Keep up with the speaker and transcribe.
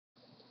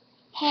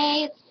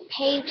Hey, it's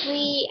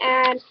Paisley,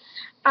 and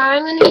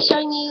I'm going to be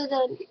showing you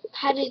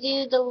how to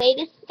do the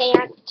latest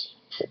dance,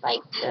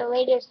 like the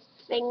latest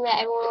thing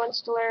that everyone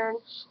wants to learn,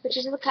 which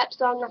is the cup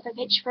song, not the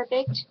Pitch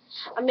Perfect.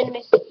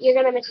 You're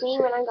gonna miss me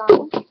when I'm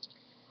gone.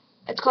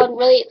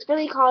 It's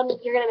really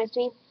called You're Gonna Miss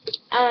Me,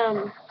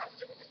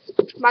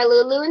 by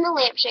Lulu and the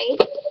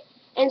Lampshade.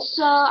 And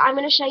so I'm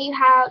going to show you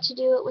how to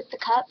do it with the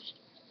cup.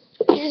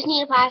 You just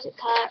need a plastic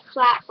cup,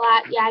 flat,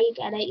 yeah, you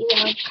get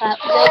it, cup,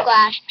 no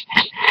glass.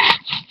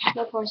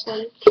 No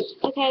porcelain.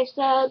 Okay,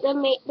 so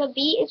the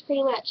beat is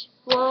pretty much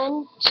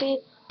 1, 2,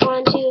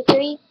 1, 2,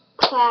 3,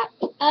 clap,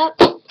 up,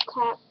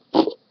 clap.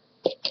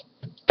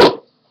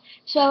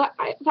 So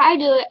if I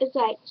do it, it's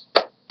like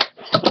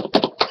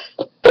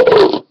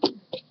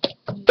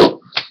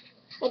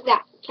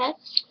that. Okay.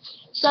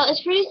 So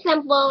it's pretty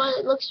simple.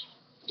 It's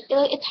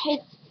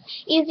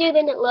easier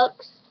than it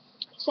looks.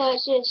 So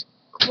it's just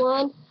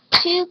 1,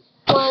 2,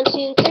 1,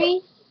 2,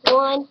 3,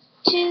 1,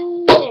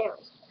 2, down.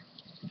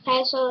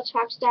 Okay, so let's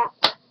practice that.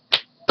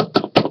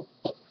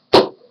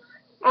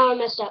 Oh, I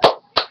messed up.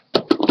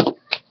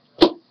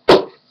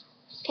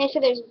 Okay, so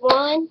there's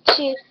 1,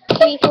 2,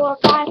 3, 4,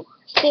 5,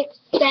 6,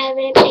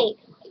 7, 8.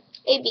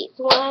 8 beats.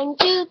 1,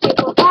 2, 3,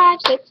 4, 5,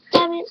 6,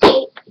 7,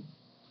 8.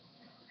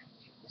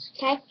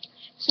 Okay,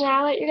 so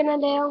now what you're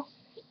gonna do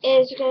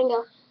is you're gonna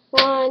go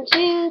 1,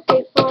 2,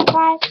 3, 4,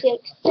 5,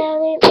 6,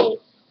 7, 8,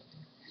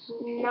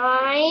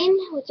 9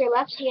 with your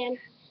left hand,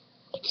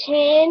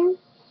 10,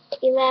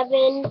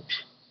 11,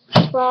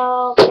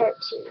 12, 13.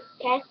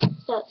 Okay,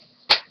 so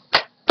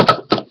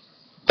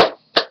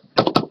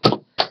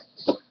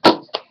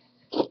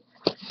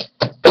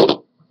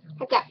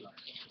like that.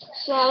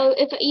 So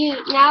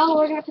now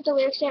we're gonna put the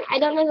lyrics in. I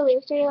don't know the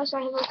lyrics very well, so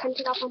I have them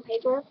printed off on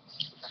paper.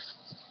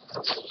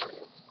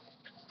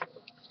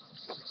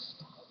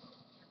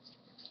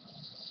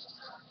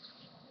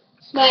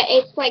 But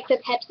it's like the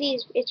Pepsi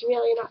it's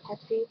really not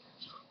Pepsi.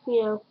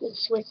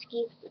 It's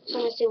whiskey. So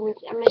I'm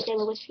gonna say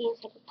the whiskey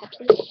instead of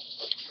Pepsi.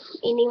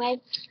 Anyway,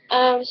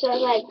 so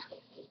like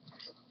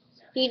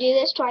you do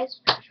this twice.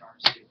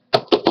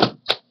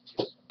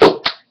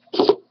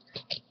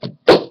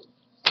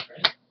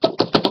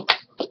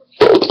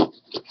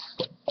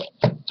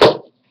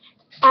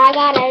 I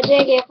got a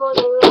ticket for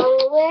the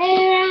long way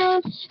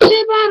round,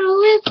 2 bottle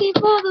whiskey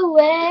for the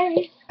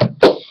way.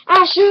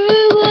 I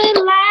sure would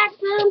like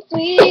some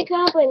sweet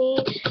company.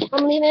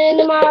 I'm leaving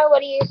tomorrow, what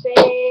do you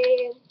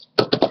say?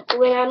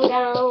 When I'm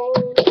gone,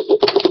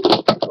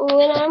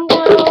 when I'm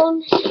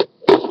gone.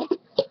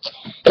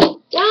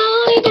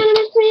 Oh, you're gonna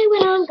miss me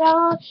when I'm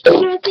gone. You're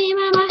gonna miss me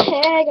by my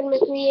hair, gonna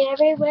miss me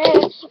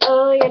everywhere.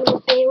 Oh, you're gonna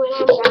miss me when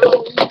I'm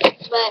gone.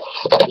 But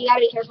you gotta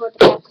be careful with the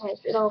cup because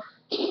it'll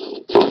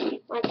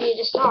like you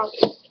just song.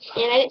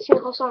 And I didn't sing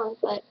the whole song,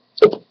 but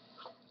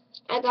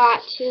I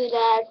got to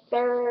the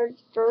third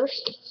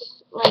verse,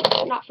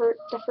 like not for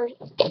the first.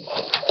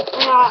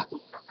 I got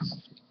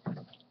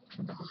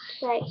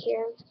right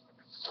here,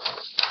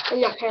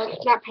 and not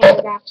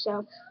paragraph.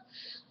 So,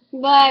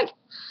 but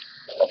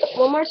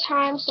one more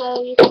time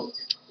so you can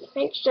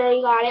make sure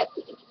you got it.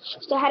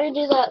 So how to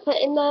do put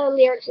in the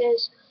lyrics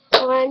is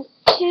 1,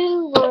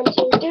 2, 1,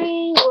 2,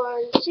 3,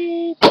 1,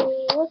 2,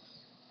 3.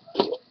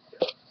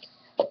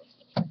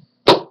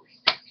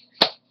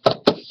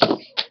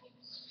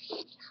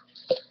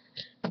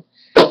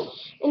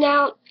 And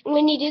now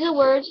when you do the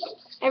words,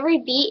 every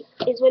beat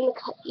is when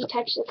you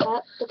touch the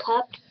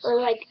cup, or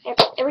like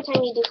every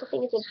time you do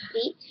something is a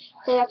beat.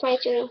 So that's why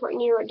it's really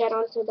important you wrote that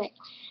on. So that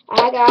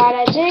I got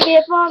a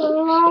ticket for the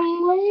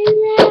long way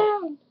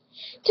round,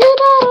 2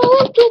 bottle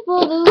whiskey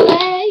for the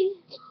way.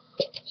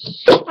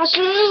 I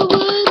sure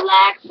would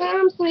like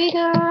some sweet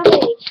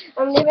company.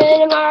 I'm leaving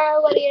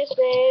tomorrow, what do you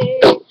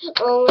say?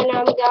 Oh, when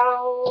I'm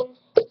gone.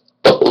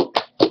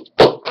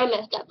 I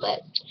messed up, but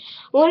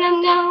when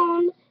I'm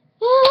gone.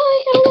 Oh,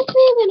 you're gonna miss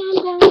me when I'm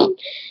gone.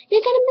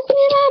 You're gonna miss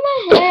me by my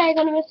hair. You're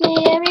gonna miss me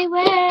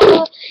everywhere.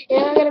 Oh,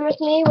 you're gonna miss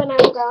me when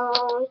I'm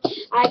gone.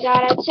 I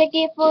got a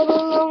ticket for the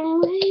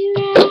long way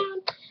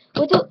round,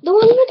 with the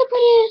one with the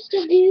prettiest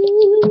of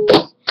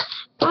views.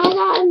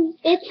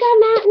 It's got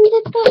mountains,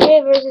 it's got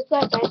rivers, it's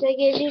got sights that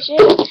give you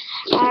chills.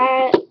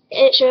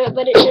 It sure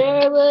would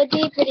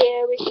be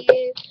prettier with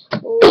you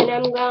when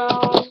I'm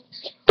gone.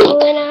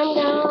 When I'm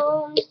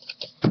gone.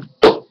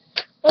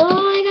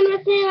 Oh, you're gonna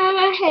miss me by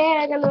my hair,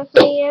 you're gonna miss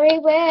me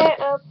everywhere.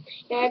 Oh,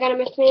 you're gonna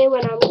miss me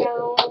when I'm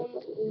gone.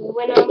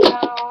 When I'm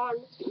gone.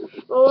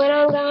 When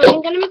I'm gone,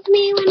 you're gonna miss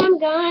me when I'm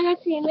gone. Gonna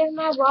see me with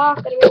my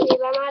walk, gonna miss me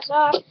by my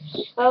talk.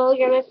 Oh,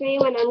 you're gonna miss me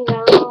when I'm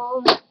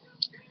gone.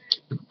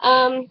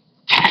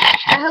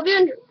 I hope you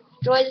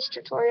enjoy this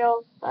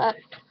tutorial, but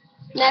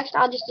next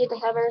I'll just do the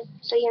cover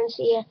so you can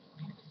see it.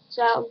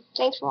 So,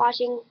 thanks for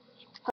watching.